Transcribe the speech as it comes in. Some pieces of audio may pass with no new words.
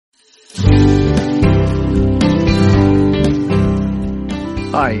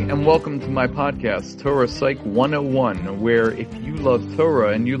Hi, and welcome to my podcast, Torah Psych 101, where if you love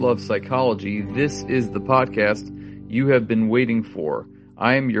Torah and you love psychology, this is the podcast you have been waiting for.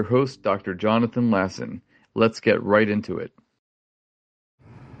 I am your host, Dr. Jonathan Lasson. Let's get right into it.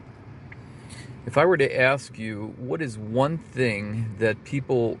 If I were to ask you, what is one thing that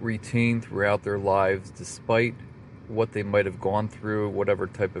people retain throughout their lives despite what they might have gone through, whatever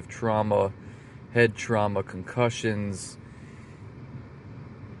type of trauma, head trauma, concussions,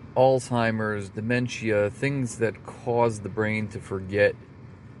 Alzheimer's, dementia, things that cause the brain to forget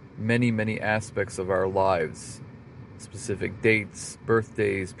many aspects of our lives, specific dates,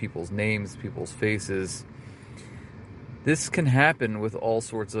 birthdays, people's names, people's faces. This can happen with all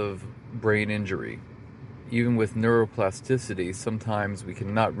sorts of brain injury. Even with neuroplasticity, sometimes we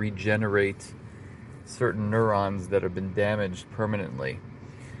cannot regenerate certain neurons that have been damaged permanently.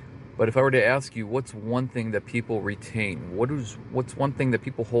 But if I were to ask you, what's one thing that people retain? What's one thing that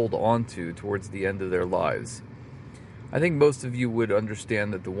people hold on to towards the end of their lives? I think most of you would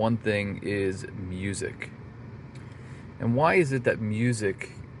understand that the one thing is music. And why is it that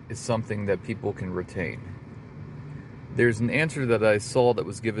music is something that people can retain? There's an answer that I saw that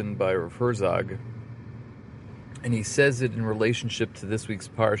was given by Rav Herzog, and he says it in relationship to this week's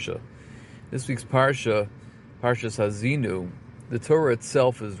Parsha. This week's Parsha, Parshas Hazinu, the Torah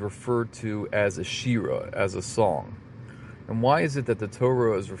itself is referred to as a shira, as a song. And why is it that the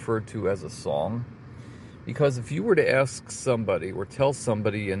Torah is referred to as a song? Because if you were to ask somebody or tell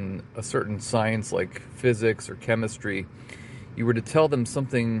somebody in a certain science like physics or chemistry, you were to tell them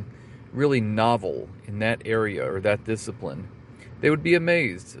something really novel in that area or that discipline, they would be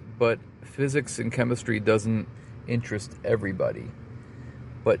amazed. But physics and chemistry doesn't interest everybody.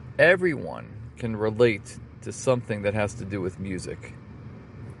 But everyone can relate to something that has to do with music.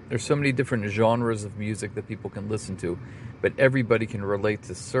 There's so many different genres of music that people can listen to, but everybody can relate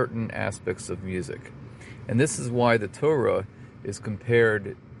to certain aspects of music. And this is why the Torah is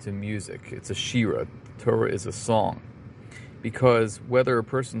compared to music. It's a shira. The Torah is a song. Because whether a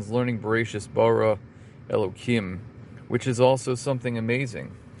person's learning Bereshis Bara Elokim, which is also something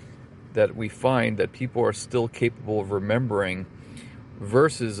amazing, that we find that people are still capable of remembering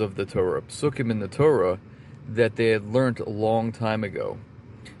verses of the Torah, psukim in the Torah, that they had learned a long time ago.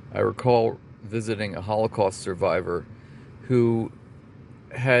 I recall visiting a Holocaust survivor who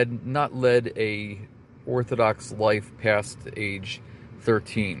had not led a Orthodox life past age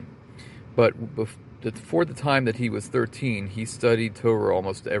 13. But before the time that he was 13, he studied Torah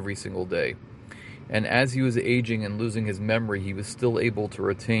almost every single day. And as he was aging and losing his memory, he was still able to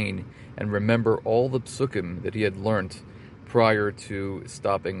retain and remember all the psukim that he had learned prior to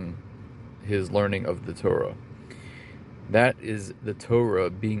stopping his learning of the Torah. That is the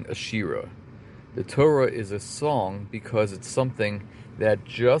Torah being a shira. The Torah is a song because it's something that,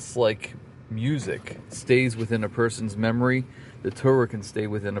 just like music stays within a person's memory, the Torah can stay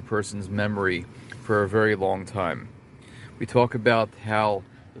within a person's memory for a very long time. We talk about how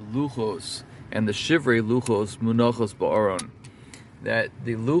the luchos and the shivrei luchos munachos ba'aron, that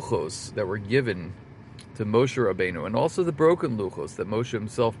the luchos that were given to Moshe Rabbeinu, and also the broken luchos that Moshe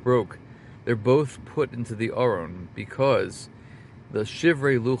himself broke, they're both put into the Aron because the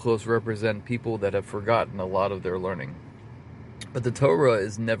shivrei luchos represent people that have forgotten a lot of their learning. But the Torah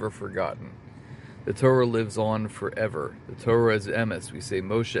is never forgotten. The Torah lives on forever. The Torah is emes. We say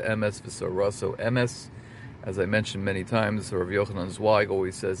Moshe emes v'soraso emes. As I mentioned many times, Rav Yochanan Zweig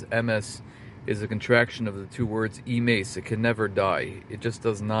always says emes is a contraction of the two words emes. It can never die. It just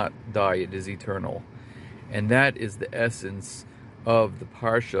does not die. It is eternal. And that is the essence of the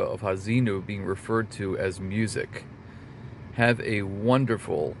Parsha of Hazinu being referred to as music. Have a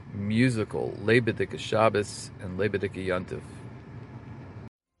wonderful musical Leibedika Shabbos and Leibedika Yontif.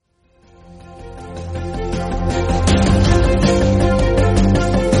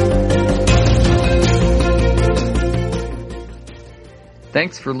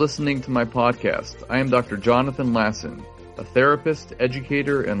 Thanks for listening to my podcast. I am Dr. Jonathan Lasson, a therapist,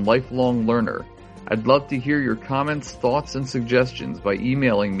 educator, and lifelong learner. I'd love to hear your comments, thoughts, and suggestions by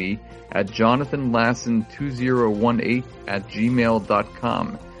emailing me at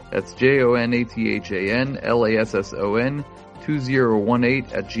jonathanlasson2018@gmail.com. That's JONATHANLASSON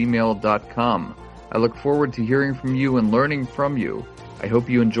 2018@gmail.com. I look forward to hearing from you and learning from you. I hope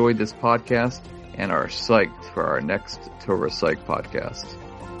you enjoyed this podcast and are psyched for our next Torah Psych podcast.